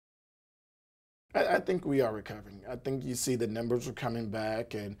I think we are recovering. I think you see the numbers are coming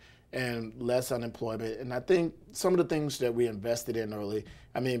back and less unemployment. And I think some of the things that we invested in early,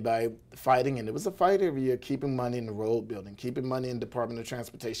 I mean, by fighting, and it was a fight every year, keeping money in the road building, keeping money in Department of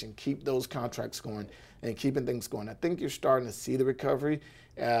Transportation, keep those contracts going and keeping things going. I think you're starting to see the recovery.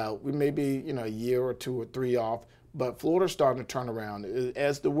 We may be, a year or two or three off, but Florida's starting to turn around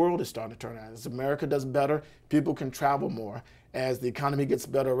as the world is starting to turn around. As America does better, people can travel more. As the economy gets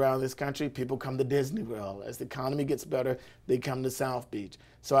better around this country, people come to Disney World. As the economy gets better, they come to South Beach.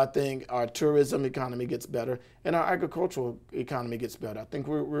 So I think our tourism economy gets better and our agricultural economy gets better. I think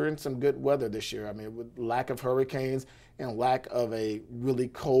we're in some good weather this year. I mean, with lack of hurricanes and lack of a really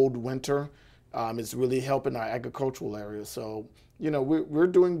cold winter, it's really helping our agricultural areas. So, we're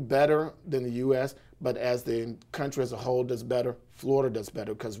doing better than the U.S., but as the country as a whole does better, Florida does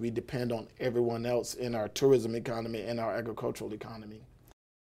better because we depend on everyone else in our tourism economy and our agricultural economy.